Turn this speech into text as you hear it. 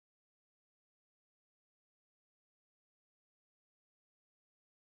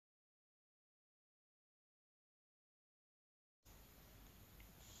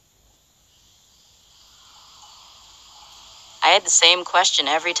had the same question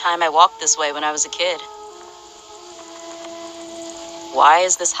every time I walked this way when I was a kid. Why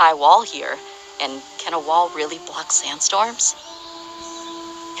is this high wall here? And can a wall really block sandstorms?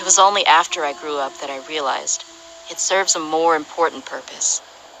 It was only after I grew up that I realized it serves a more important purpose,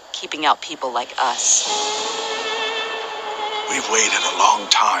 keeping out people like us. We've waited a long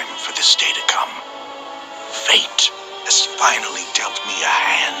time for this day to come. Fate has finally dealt me a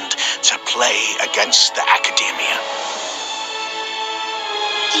hand to play against the Academia.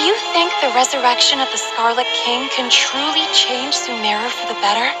 Do you think the resurrection of the Scarlet King can truly change Sumeru for the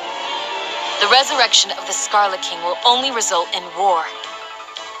better? The resurrection of the Scarlet King will only result in war.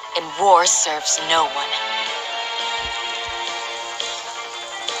 And war serves no one.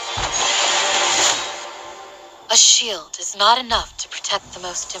 A shield is not enough to protect the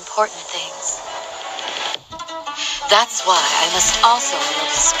most important things. That's why I must also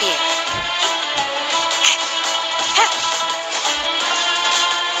wield a spear.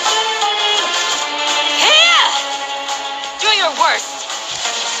 Do your worst.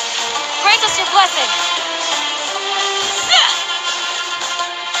 Grant us your blessing.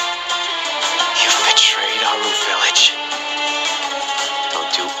 You've betrayed Aru village.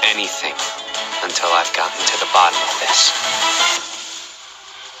 Don't do anything until I've gotten to the bottom of this.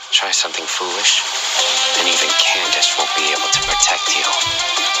 Try something foolish, and even Candace won't be able to protect you.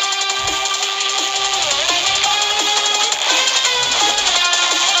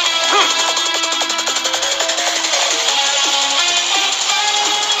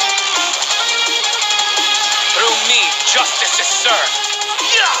 Through me, justice is served.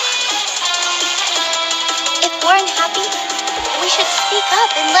 If we're unhappy, we should speak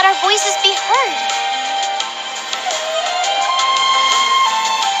up and let our voices be heard.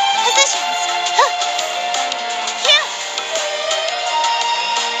 Positions. Yeah.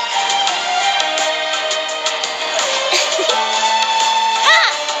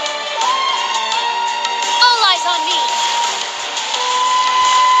 All eyes on me.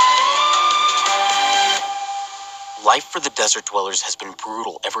 Life for the desert dwellers has been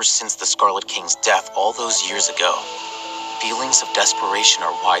brutal ever since the Scarlet King's death all those years ago. Feelings of desperation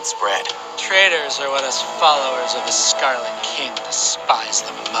are widespread. Traitors are what us followers of the Scarlet King despise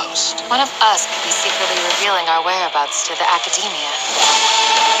the most. One of us could be secretly revealing our whereabouts to the Academia.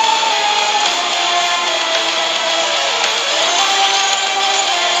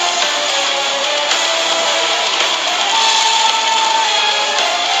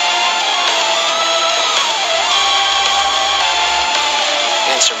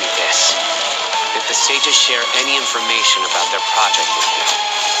 Answer me this. Did the sages share any information about their project with you?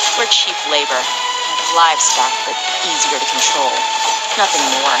 We're cheap labor. Livestock, but easier to control. Nothing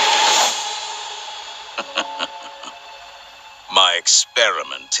more. My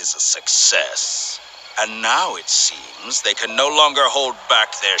experiment is a success. And now it seems they can no longer hold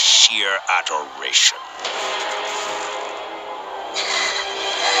back their sheer adoration.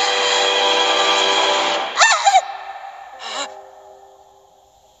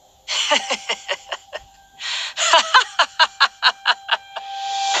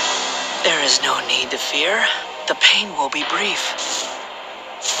 There is no need to fear. The pain will be brief.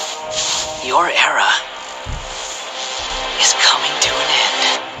 Your era is coming to